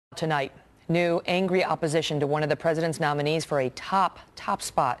tonight. New angry opposition to one of the president's nominees for a top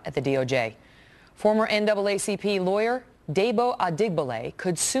spot at the DOJ. Former NAACP lawyer Debo Adegbile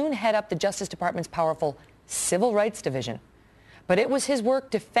could soon head up the Justice Department's powerful Civil Rights Division. But it was his work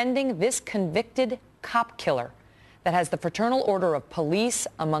defending this convicted cop killer that has the Fraternal Order of Police,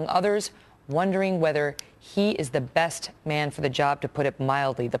 among others, wondering whether he is the best man for the job, to put it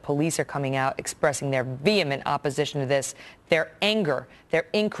mildly. The police are coming out expressing their vehement opposition to this, their anger, their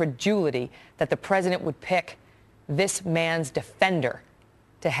incredulity that the president would pick this man's defender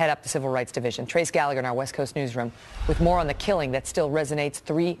to head up the Civil Rights Division. Trace Gallagher in our West Coast newsroom with more on the killing that still resonates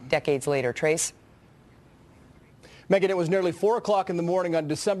 3 decades later. Trace? Megan, it was nearly 4 o'clock in the morning on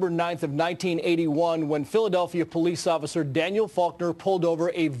December 9th of 1981 when Philadelphia police officer Daniel Faulkner pulled over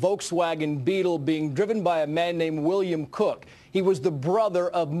a Volkswagen Beetle being driven by a man named William Cook. He was the brother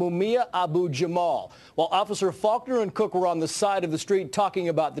of Mumia Abu Jamal. While Officer Faulkner and Cook were on the side of the street talking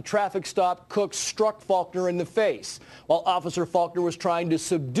about the traffic stop, Cook struck Faulkner in the face. While Officer Faulkner was trying to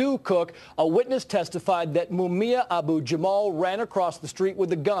subdue Cook, a witness testified that Mumia Abu Jamal ran across the street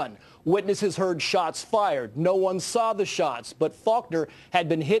with a gun. Witnesses heard shots fired. No one saw the shots, but Faulkner had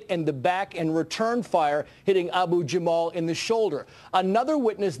been hit in the back and returned fire, hitting Abu Jamal in the shoulder. Another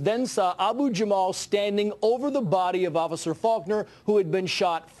witness then saw Abu Jamal standing over the body of Officer Faulkner, who had been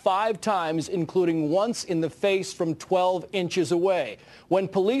shot 5 times, including once in the face from 12 inches away. When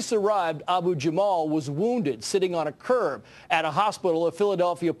police arrived, Abu Jamal was wounded, sitting on a curb. At a hospital, a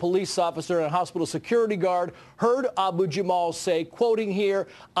Philadelphia police officer and a hospital security guard heard Abu Jamal say, quoting here,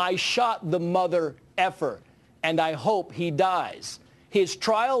 "I shot the mother effer, and I hope he dies." His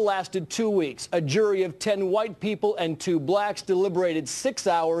trial lasted 2 weeks. A jury of 10 white people and 2 blacks deliberated 6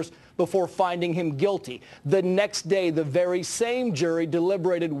 hours before finding him guilty. The next day, the very same jury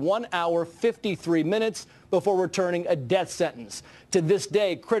deliberated 1 hour, 53 minutes before returning a death sentence. To this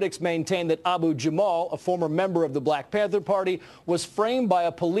day, critics maintain that Abu Jamal, a former member of the Black Panther Party, was framed by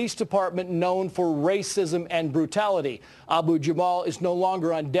a police department known for racism and brutality. Abu Jamal is no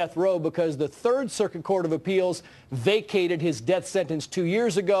longer on death row because the Third Circuit Court of Appeals vacated his death sentence 2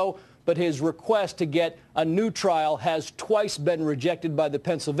 years ago, but his request to get a new trial has twice been rejected by the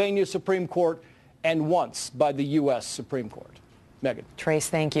Pennsylvania Supreme Court and once by the U.S. Supreme Court. Megan. Trace,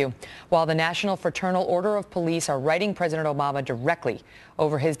 thank you. While the National Fraternal Order of Police are writing President Obama directly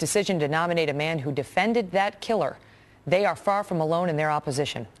over his decision to nominate a man who defended that killer, they are far from alone in their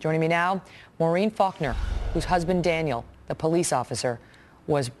opposition. Joining me now, Maureen Faulkner, whose husband Daniel, the police officer,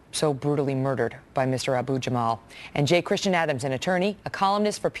 was so brutally murdered by Mr. Abu Jamal. And J. Christian Adams, an attorney, a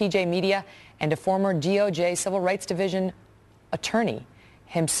columnist for PJ Media, and a former DOJ Civil Rights Division attorney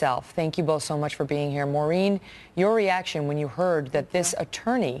himself. Thank you both so much for being here. Maureen, your reaction when you heard that this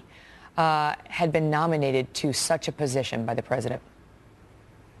attorney had been nominated to such a position by the president?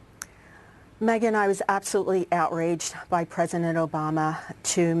 Megan, I was absolutely outraged by President Obama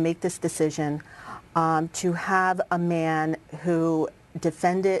to make this decision, to have a man who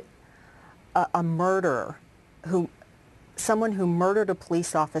defended a murderer, someone who murdered a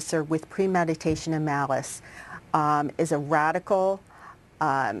police officer with premeditation and malice, is a radical.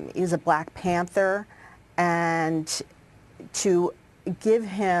 He's a Black Panther, and to give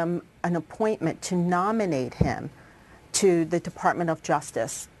him an appointment to nominate him to the Department of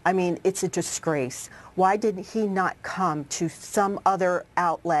Justice, I mean, it's a disgrace. Why did he not come to some other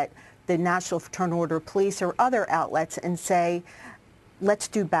outlet, the National Fraternal Order of Police or other outlets, and say, let's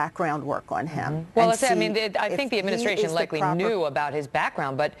do background work on him? Mm-hmm. Well, I think the administration likely knew about his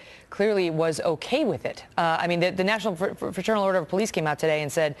background, but clearly was okay with it. I mean, the National Fraternal Order of Police came out today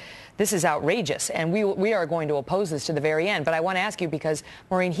and said, this is outrageous, and we are going to oppose this to the very end. But I want to ask you, because,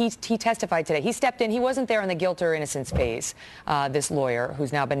 Maureen, he testified today. He stepped in. He wasn't there in the guilt or innocence phase, this lawyer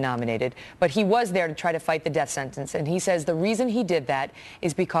who's now been nominated, but he was there to try to fight the death sentence. And he says the reason he did that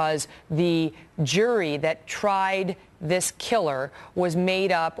is because the jury that tried this killer was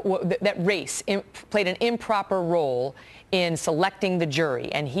made up, that race played an improper role in selecting the jury,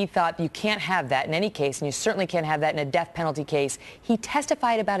 and he thought you can't have that in any case, and you certainly can't have that in a death penalty case. He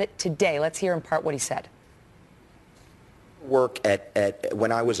testified about it today. Let's hear in part what he said. Work at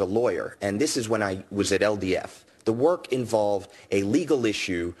when I was a lawyer, and this is when I was at LDF. The work involved a legal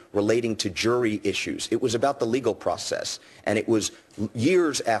issue relating to jury issues. It was about the legal process, and it was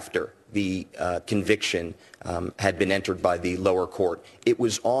years after the conviction had been entered by the lower court. It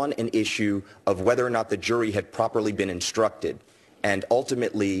was on an issue of whether or not the jury had properly been instructed, and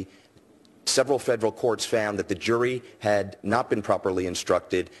ultimately several federal courts found that the jury had not been properly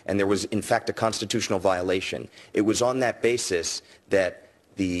instructed, and there was in fact a constitutional violation. It was on that basis that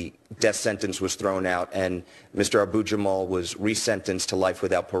the death sentence was thrown out and Mr. Abu Jamal was resentenced to life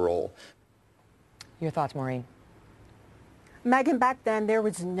without parole. Your thoughts, Maureen? Megan, back then there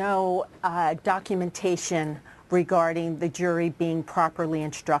was no documentation regarding the jury being properly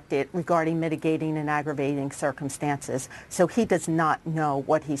instructed regarding mitigating and aggravating circumstances. So he does not know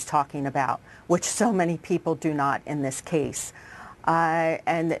what he's talking about, which so many people do not in this case.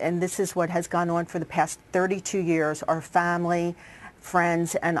 And this is what has gone on for the past 32 years. Our family,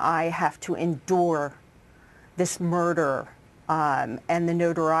 friends, and I have to endure this murder and the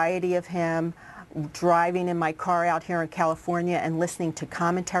notoriety of him, driving in my car out here in California and listening to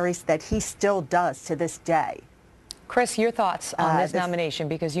commentaries that he still does to this day. Chris, your thoughts on this nomination,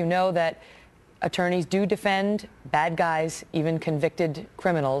 because you know that attorneys do defend bad guys, even convicted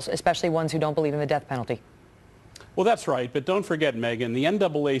criminals, especially ones who don't believe in the death penalty. Well, that's right. But don't forget, Megan, the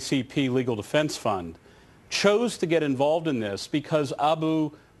NAACP Legal Defense Fund chose to get involved in this because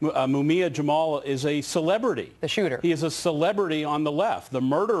Abu Jamal is a celebrity. The shooter. He is a celebrity on the left. The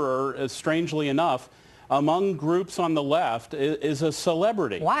murderer, strangely enough, among groups on the left, is a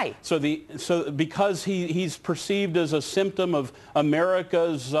celebrity. Why? Because he's perceived as a symptom of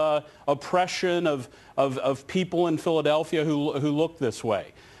America's oppression of people in Philadelphia who look this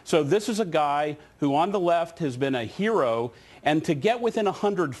way. So this is a guy who on the left has been a hero, and to get within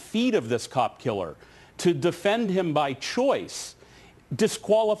 100 feet of this cop killer, to defend him by choice,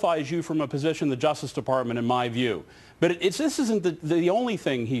 disqualifies you from a position in the Justice Department, in my view. But this isn't the only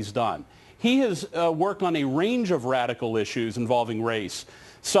thing he's done. He has worked on a range of radical issues involving race,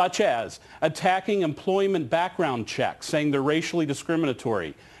 such as attacking employment background checks, saying they're racially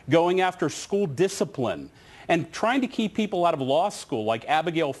discriminatory, going after school discipline, and trying to keep people out of law school, like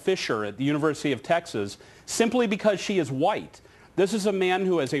Adegbile Fisher at the University of Texas, simply because she is white. This is a man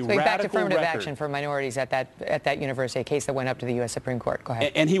who has a radical backed affirmative record. action for minorities at that university, a case that went up to the U.S. Supreme Court. Go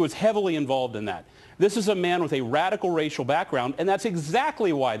ahead. And he was heavily involved in that. This is a man with a radical racial background, and that's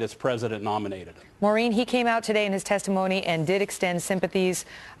exactly why this president nominated him. Maureen, he came out today in his testimony and did extend sympathies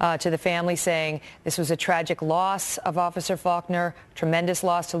to the family, saying this was a tragic loss of Officer Faulkner, tremendous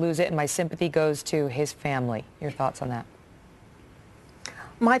loss to lose it, and my sympathy goes to his family. Your thoughts on that?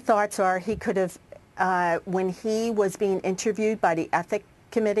 My thoughts are he could have, when he was being interviewed by the Ethics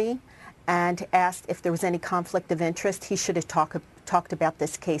Committee and asked if there was any conflict of interest, he should have talked about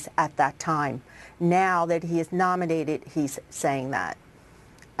this case at that time. Now that he is nominated, he's saying that.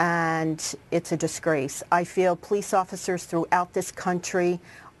 And it's a disgrace. I feel police officers throughout this country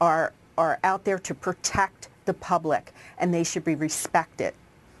are out there to protect the public, and they should be respected.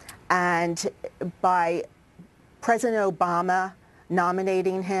 And by President Obama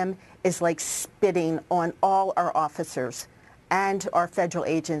nominating him is like spitting on all our officers and our federal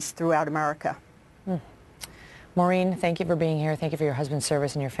agents throughout America. Maureen, thank you for being here. Thank you for your husband's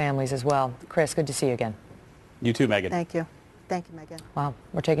service and your families as well. Chris, good to see you again. You too, Megan. Thank you. Thank you, Megan. Wow,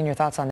 we're taking your thoughts on